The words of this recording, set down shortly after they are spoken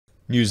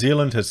New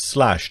Zealand has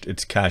slashed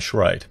its cash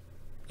rate.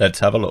 Let's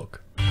have a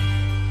look.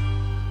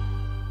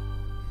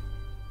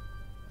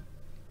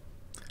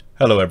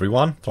 Hello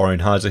everyone, Florian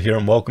Heise here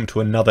and welcome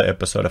to another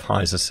episode of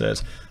Heise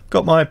Says.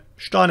 Got my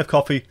stein of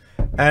coffee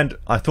and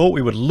I thought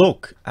we would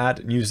look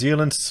at New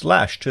Zealand's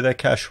slash to their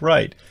cash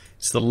rate.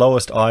 It's the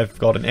lowest I've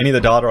got in any of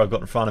the data I've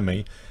got in front of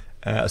me.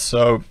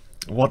 So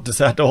what does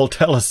that all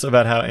tell us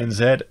about how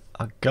NZ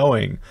are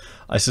going?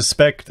 I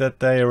suspect that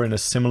they are in a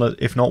similar,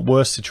 if not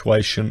worse,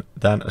 situation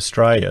than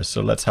Australia.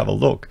 So let's have a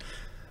look.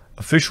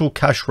 Official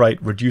cash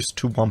rate reduced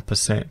to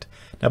 1%.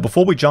 Now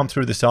before we jump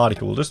through this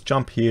article, we'll just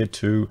jump here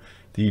to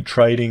the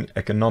trading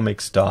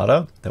economics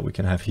data that we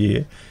can have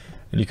here.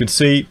 And you can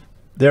see,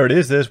 there it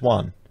is, there's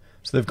one.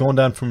 So they've gone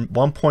down from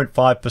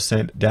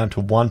 1.5% down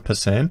to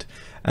 1%.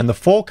 And the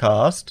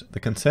forecast, the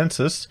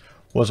consensus,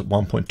 was at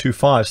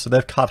 1.25. So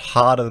they've cut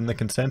harder than the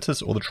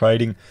consensus or the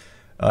trading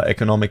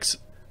economics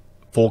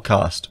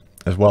forecast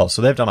as well.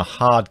 So they've done a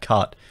hard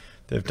cut.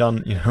 They've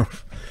done,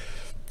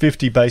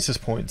 50 basis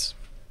points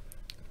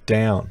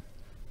down.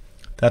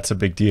 That's a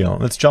big deal.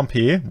 Let's jump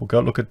here. We'll go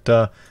look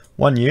at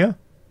 1 year.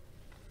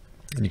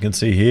 And you can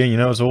see here,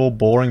 it's all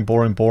boring,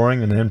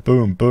 and then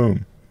boom,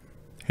 boom.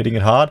 Hitting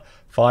it hard.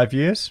 5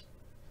 years,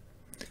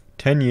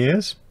 10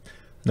 years,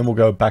 and then we'll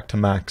go back to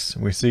max.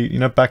 We see,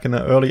 back in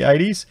the early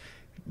 80s,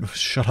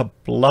 shot a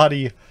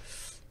bloody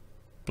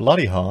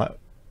high.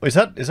 Is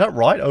that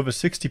right? Over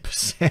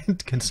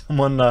 60%? Can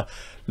someone, I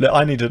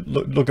need to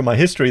look at my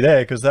history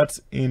there because that's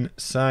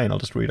insane. I'll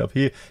just read up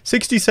here.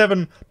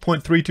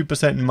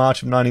 67.32% in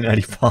March of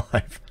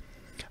 1985.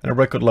 And a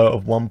record low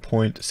of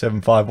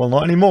 1.75. Well,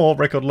 not anymore.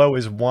 Record low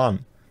is 1%.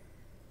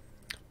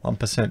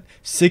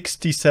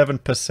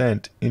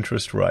 67%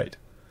 interest rate.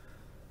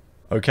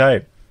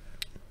 Okay.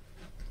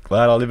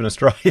 Glad I live in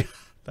Australia.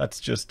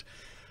 That's just,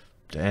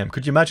 damn.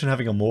 Could you imagine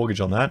having a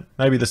mortgage on that?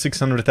 Maybe the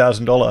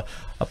 $600,000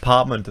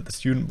 apartment that the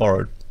student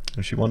borrowed.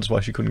 And she wonders why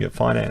she couldn't get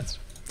financed.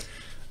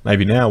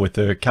 Maybe now with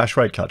the cash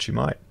rate cut she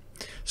might.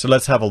 So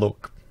let's have a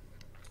look.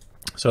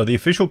 So the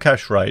official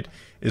cash rate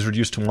is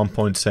reduced to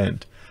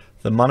 1%.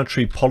 The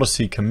Monetary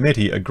Policy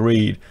Committee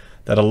agreed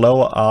that a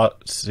lower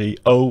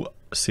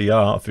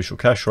OCR, official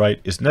cash rate,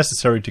 is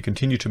necessary to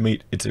continue to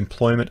meet its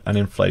employment and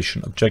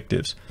inflation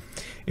objectives.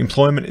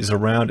 Employment is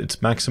around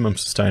its maximum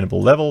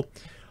sustainable level,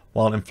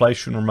 while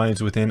inflation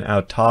remains within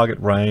our target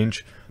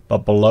range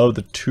but below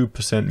the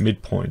 2%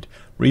 midpoint.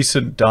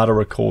 Recent data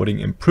recording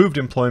improved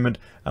employment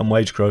and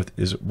wage growth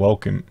is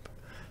welcome.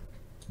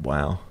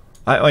 Wow.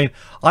 I mean,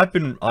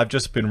 I've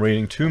just been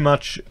reading too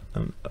much,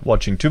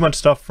 watching too much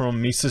stuff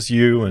from Mises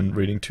U and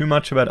reading too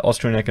much about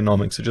Austrian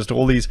economics. So just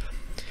all these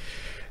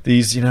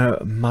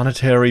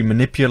monetary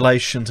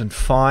manipulations and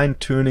fine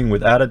tuning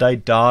with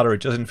out-of-date data.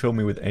 It doesn't fill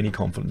me with any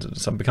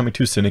confidence. I'm becoming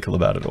too cynical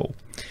about it all.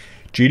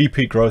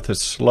 GDP growth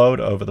has slowed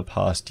over the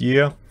past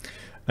year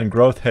and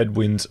growth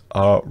headwinds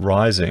are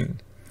rising.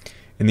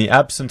 In the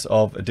absence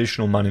of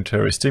additional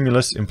monetary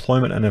stimulus,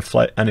 employment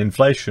and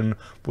inflation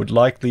would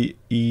likely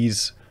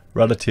ease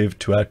relative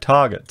to our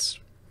targets.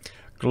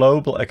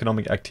 Global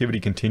economic activity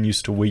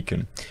continues to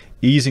weaken,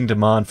 easing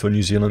demand for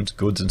New Zealand's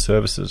goods and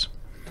services.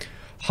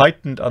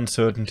 Heightened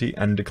uncertainty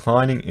and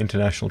declining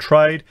international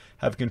trade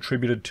have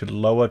contributed to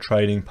lower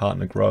trading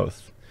partner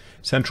growth.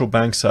 Central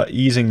banks are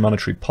easing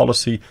monetary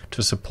policy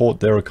to support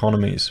their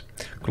economies.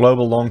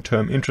 Global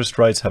long-term interest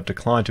rates have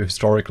declined to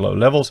historic low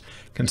levels,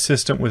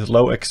 consistent with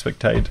low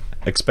expected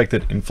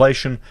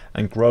inflation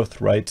and growth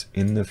rates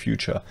in the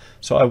future.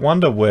 So I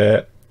wonder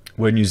where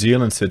New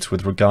Zealand sits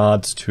with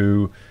regards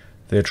to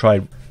their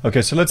trade.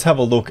 Okay, so let's have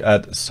a look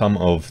at some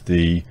of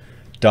the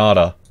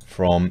data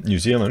from New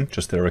Zealand,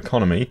 just their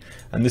economy,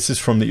 and this is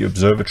from the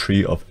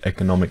Observatory of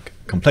Economic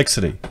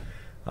Complexity.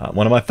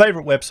 One of my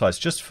favorite websites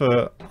just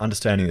for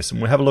understanding this.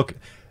 And we'll have a look.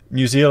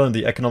 New Zealand,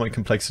 the economic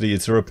complexity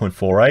is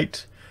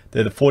 0.48.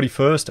 They're the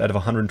 41st out of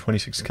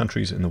 126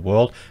 countries in the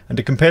world. And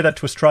to compare that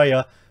to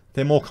Australia,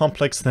 they're more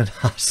complex than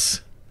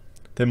us.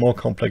 They're more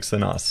complex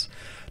than us.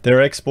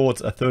 Their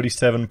exports are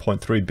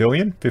 37.3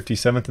 billion,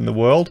 57th in the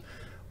world.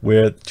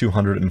 We're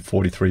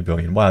 243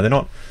 billion. Wow, they're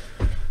not...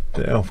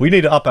 We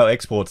need to up our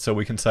exports so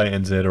we can say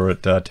NZ are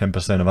at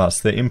 10% of us.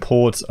 Their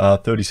imports are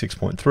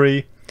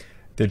 36.3.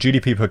 Their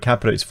GDP per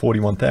capita is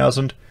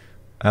 41,000.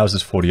 Ours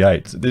is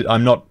 48.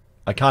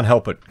 I can't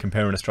help it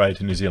comparing Australia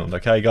to New Zealand.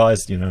 Okay,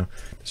 guys,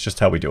 it's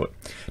just how we do it.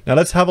 Now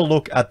let's have a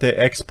look at their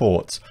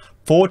exports.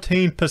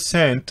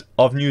 14%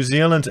 of New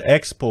Zealand's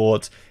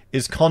exports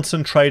is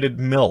concentrated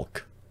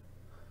milk.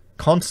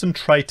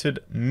 Concentrated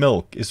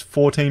milk is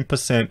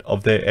 14%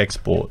 of their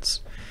exports.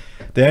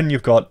 Then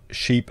you've got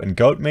sheep and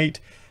goat meat.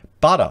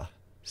 Butter,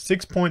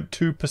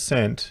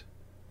 6.2%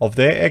 of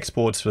their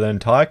exports for the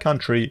entire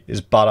country is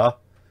butter,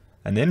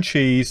 and then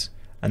cheese,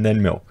 and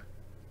then milk.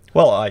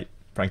 Well,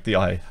 frankly,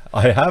 I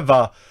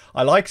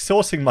like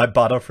sourcing my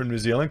butter from New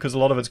Zealand because a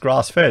lot of it's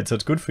grass-fed, so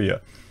it's good for you.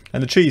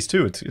 And the cheese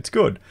too, it's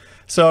good.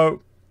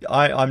 So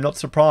I'm not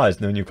surprised.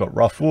 And then you've got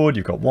rough wood,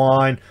 you've got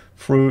wine,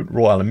 fruit,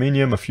 raw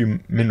aluminium, a few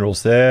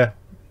minerals there.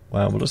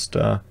 Well,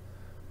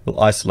 we'll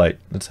isolate.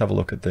 Let's have a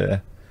look at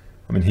there.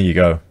 I mean, here you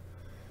go.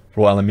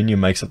 Raw aluminium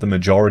makes up the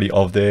majority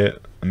of their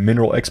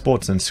mineral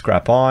exports and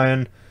scrap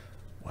iron.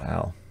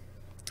 Wow.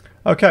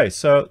 Okay,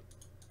 so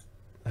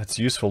that's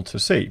useful to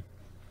see.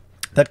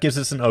 That gives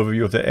us an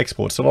overview of their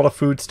exports. A lot of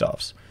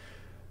foodstuffs.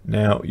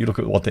 Now, you look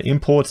at what the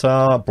imports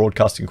are: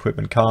 broadcasting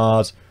equipment,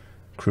 cars,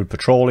 crude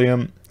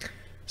petroleum.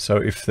 So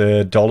if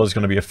the dollar is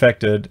going to be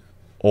affected,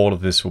 all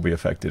of this will be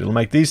affected. It'll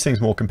make these things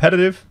more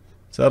competitive,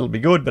 so that'll be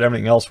good, but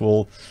everything else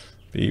will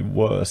be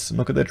worse. And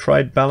look at their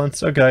trade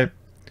balance. Okay,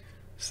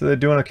 so they're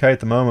doing okay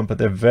at the moment, but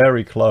they're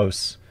very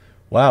close.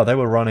 Wow, they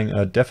were running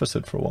a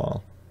deficit for a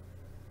while.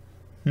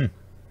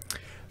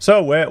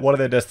 So what are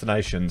their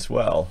destinations?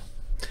 Well,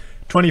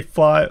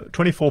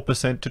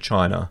 24% to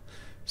China,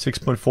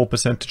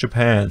 6.4% to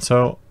Japan,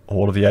 so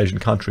all of the Asian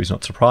countries,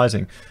 not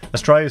surprising.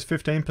 Australia is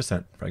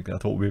 15%, frankly I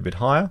thought would be a bit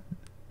higher.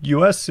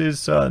 US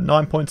is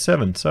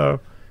 9.7%,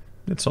 so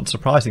it's not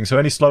surprising. So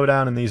any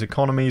slowdown in these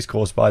economies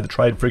caused by the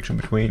trade friction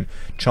between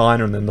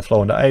China and then the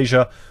flow into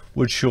Asia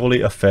would surely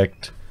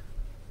affect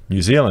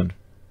New Zealand.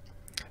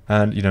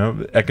 And, you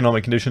know,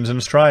 economic conditions in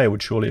Australia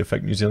would surely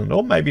affect New Zealand,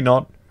 or maybe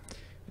not.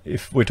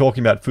 If we're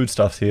talking about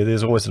foodstuffs here,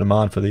 there's always a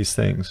demand for these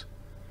things.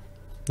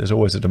 There's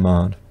always a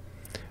demand.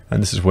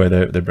 And this is where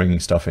they're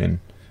bringing stuff in.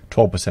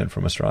 12%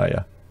 from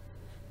Australia.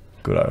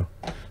 Good-o.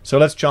 So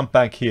let's jump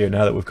back here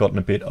now that we've gotten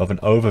a bit of an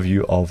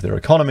overview of their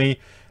economy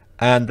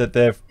and that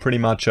they're pretty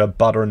much a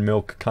butter and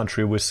milk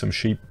country with some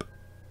sheep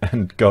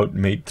and goat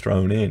meat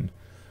thrown in.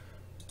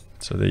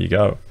 So there you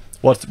go.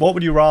 What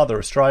would you rather,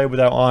 Australia with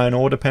our iron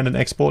ore dependent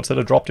exports that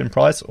have dropped in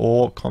price,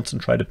 or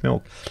concentrated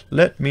milk?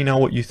 Let me know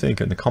what you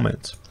think in the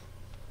comments.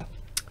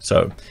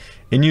 So,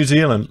 in New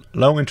Zealand,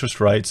 low interest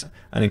rates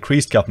and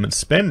increased government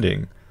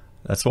spending,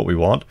 that's what we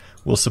want,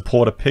 will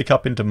support a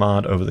pickup in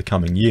demand over the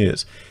coming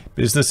years.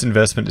 Business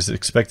investment is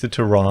expected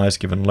to rise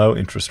given low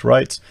interest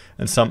rates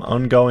and some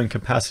ongoing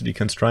capacity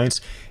constraints.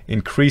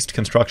 Increased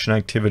construction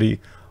activity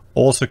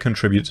also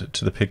contributes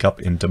to the pickup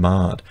in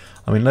demand.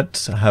 I mean,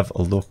 let's have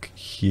a look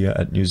here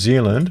at New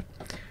Zealand,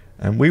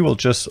 and we will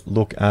just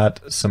look at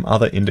some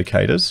other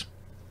indicators.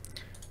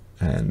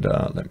 And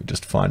let me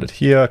just find it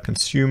here.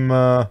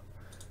 Consumer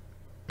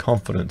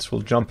confidence.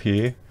 We'll jump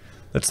here.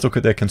 Let's look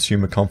at their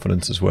consumer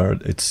confidence as where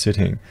it's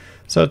sitting.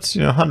 So it's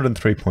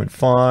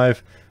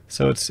 103.5.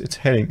 So it's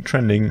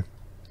trending.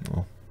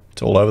 Well,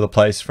 it's all over the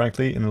place,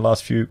 frankly, in the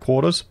last few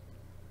quarters.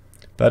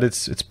 But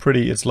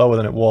it's lower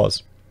than it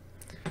was.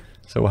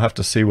 So we'll have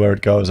to see where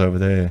it goes over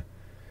there.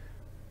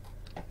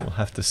 We'll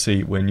have to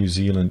see where New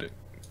Zealand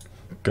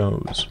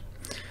goes.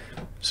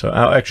 So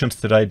our actions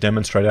today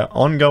demonstrate our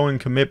ongoing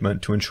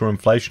commitment to ensure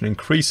inflation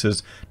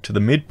increases to the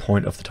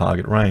midpoint of the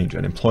target range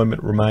and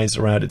employment remains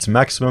around its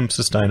maximum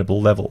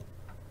sustainable level.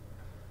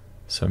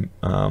 So,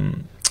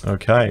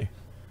 okay.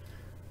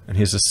 And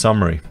here's a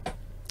summary.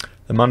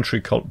 The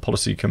Monetary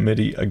Policy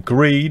Committee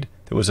agreed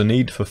there was a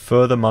need for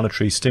further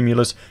monetary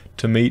stimulus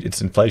to meet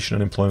its inflation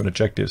and employment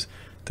objectives.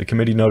 The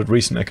committee noted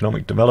recent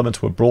economic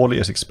developments were broadly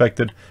as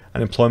expected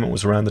and employment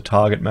was around the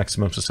target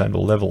maximum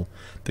sustainable level.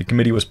 The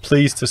committee was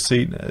pleased to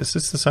see... Is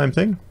this the same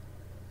thing?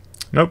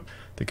 Nope.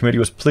 The committee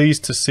was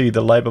pleased to see the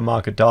labour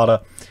market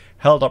data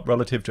held up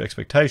relative to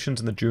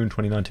expectations in the June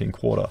 2019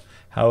 quarter.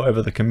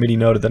 However, the committee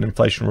noted that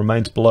inflation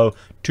remains below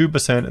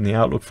 2% and the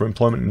outlook for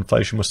employment and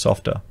inflation was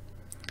softer.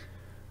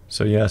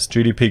 So yes,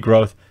 GDP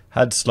growth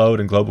had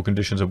slowed and global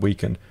conditions have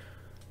weakened.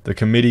 The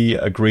committee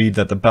agreed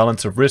that the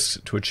balance of risks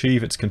to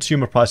achieve its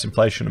consumer price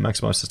inflation and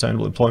maximize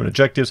sustainable employment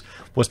objectives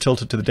was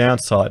tilted to the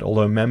downside,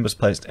 although members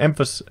placed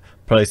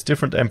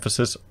different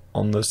emphasis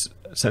on the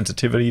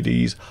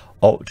sensitivities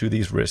to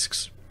these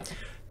risks.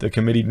 The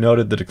committee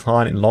noted the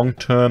decline in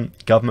long-term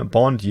government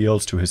bond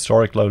yields to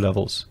historic low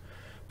levels.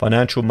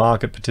 Financial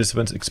market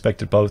participants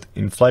expected both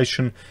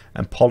inflation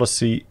and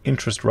policy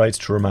interest rates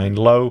to remain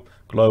low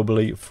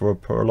globally for a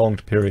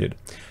prolonged period.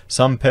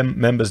 Some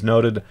members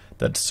noted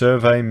that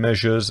survey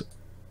measures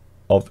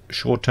of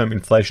short-term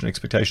inflation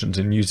expectations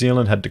in New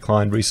Zealand had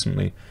declined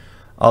recently.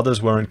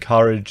 Others were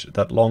encouraged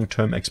that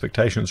long-term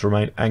expectations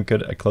remain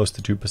anchored at close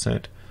to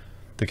 2%.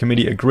 The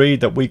committee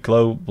agreed that weak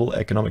global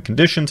economic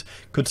conditions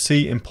could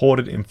see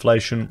imported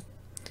inflation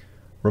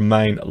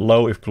remain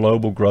low if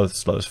global growth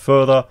slows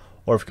further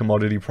or if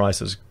commodity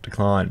prices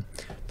decline.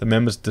 The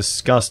members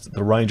discussed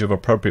the range of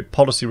appropriate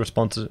policy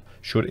responses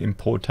should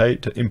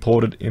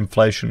imported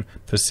inflation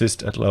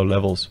persist at low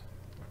levels.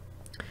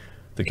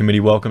 The committee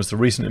welcomes the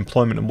recent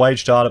employment and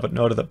wage data, but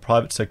noted that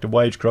private sector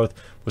wage growth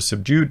was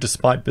subdued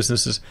despite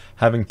businesses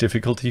having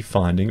difficulty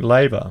finding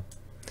labour.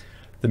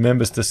 The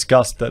members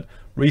discussed that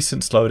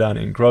recent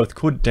slowdown in growth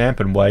could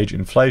dampen wage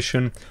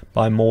inflation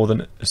by more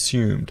than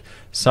assumed.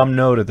 Some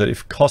noted that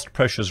if cost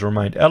pressures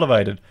remained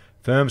elevated,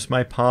 firms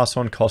may pass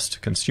on costs to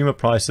consumer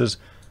prices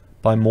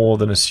by more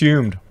than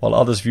assumed, while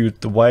others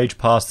viewed the wage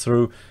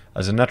pass-through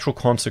as a natural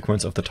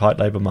consequence of the tight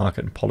labour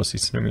market and policy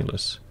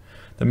stimulus.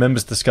 The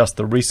members discussed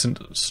the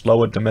recent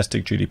slower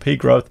domestic GDP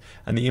growth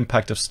and the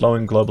impact of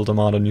slowing global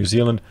demand on New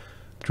Zealand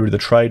through the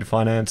trade,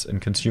 finance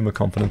and consumer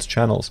confidence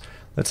channels.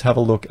 Let's have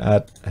a look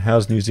at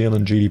how's New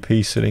Zealand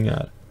GDP sitting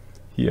at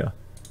here.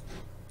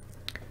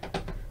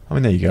 I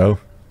mean, there you go.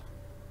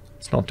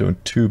 It's not doing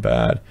too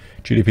bad.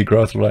 GDP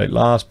growth rate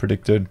last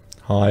predicted,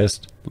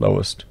 highest,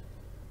 lowest.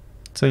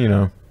 So, you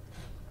know,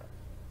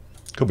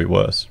 could be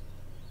worse.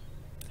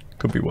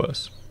 Could be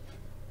worse.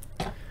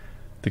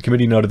 The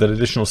committee noted that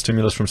additional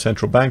stimulus from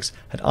central banks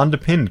had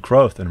underpinned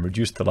growth and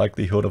reduced the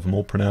likelihood of a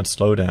more pronounced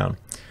slowdown.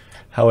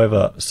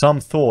 However, some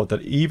thought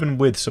that even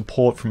with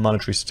support from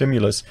monetary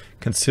stimulus,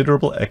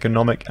 considerable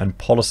economic and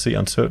policy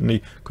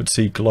uncertainty could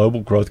see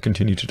global growth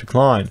continue to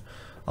decline.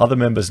 Other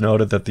members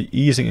noted that the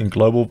easing in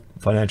global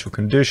financial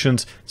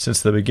conditions since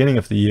the beginning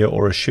of the year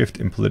or a shift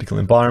in political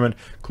environment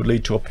could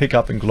lead to a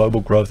pickup in global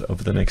growth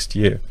over the next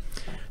year.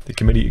 The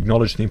committee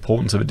acknowledged the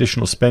importance of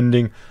additional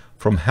spending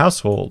from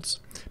households,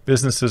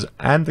 businesses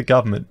and the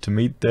government to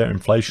meet their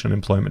inflation and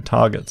employment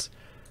targets.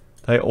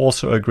 They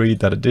also agreed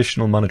that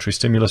additional monetary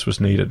stimulus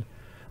was needed.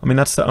 I mean,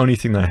 that's the only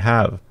thing they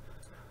have.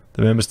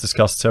 The members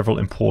discussed several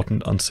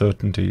important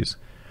uncertainties.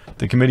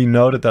 The committee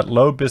noted that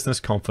low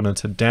business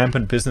confidence had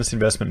dampened business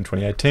investment in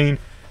 2018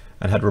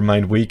 and had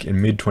remained weak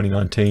in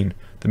mid-2019.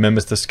 The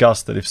members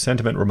discussed that if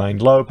sentiment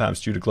remained low,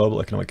 perhaps due to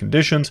global economic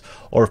conditions,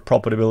 or if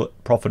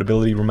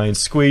profitability remained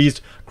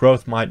squeezed,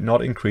 growth might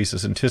not increase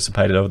as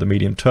anticipated over the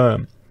medium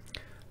term.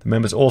 The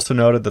members also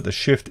noted that the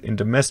shift in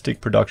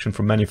domestic production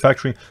from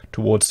manufacturing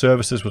towards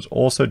services was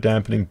also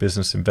dampening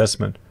business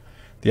investment.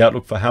 The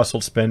outlook for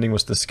household spending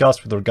was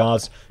discussed with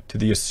regards to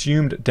the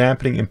assumed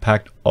dampening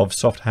impact of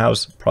soft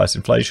house price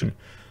inflation.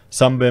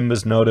 Some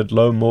members noted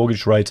low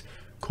mortgage rates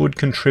could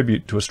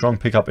contribute to a strong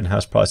pickup in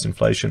house price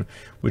inflation,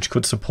 which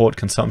could support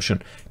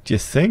consumption. Do you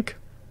think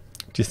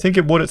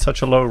it would at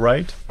such a low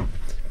rate?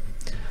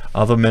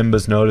 Other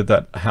members noted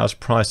that house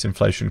price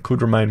inflation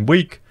could remain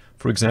weak,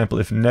 for example,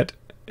 if net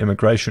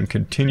immigration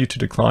continued to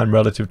decline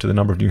relative to the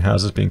number of new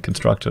houses being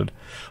constructed.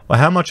 Well,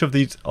 how much of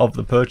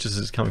the purchases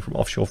is coming from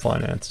offshore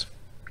finance?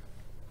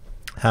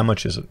 How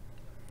much is it?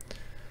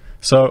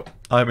 So,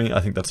 I mean, I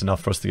think that's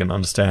enough for us to get an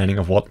understanding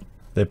of what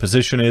their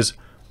position is,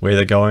 where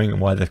they're going, and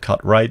why they've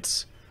cut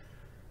rates.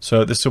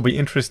 So this will be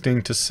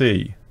interesting to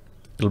see.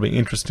 It'll be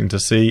interesting to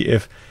see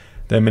if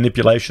their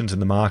manipulations in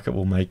the market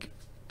will make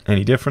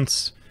any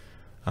difference.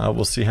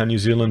 We'll see how New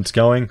Zealand's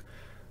going.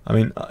 I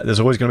mean, there's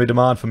always going to be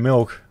demand for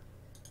milk.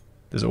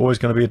 There's always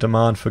going to be a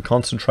demand for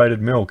concentrated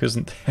milk,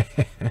 isn't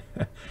there? You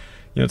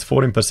know, it's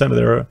 14%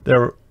 of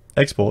their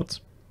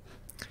exports.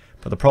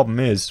 But the problem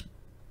is,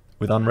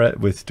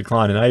 with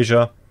decline in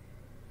Asia,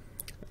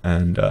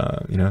 and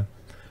you know,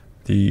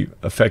 the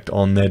effect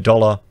on their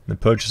dollar, the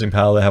purchasing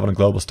power they have on a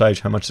global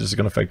stage, how much is it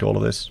going to affect all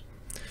of this?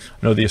 I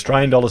know the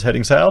Australian dollar is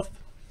heading south.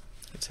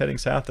 It's heading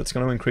south. That's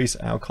going to increase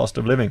our cost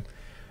of living.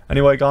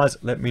 Anyway, guys,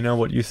 let me know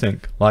what you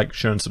think. Like,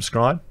 share, and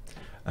subscribe.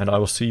 And I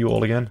will see you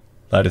all again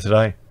later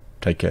today.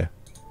 Take care.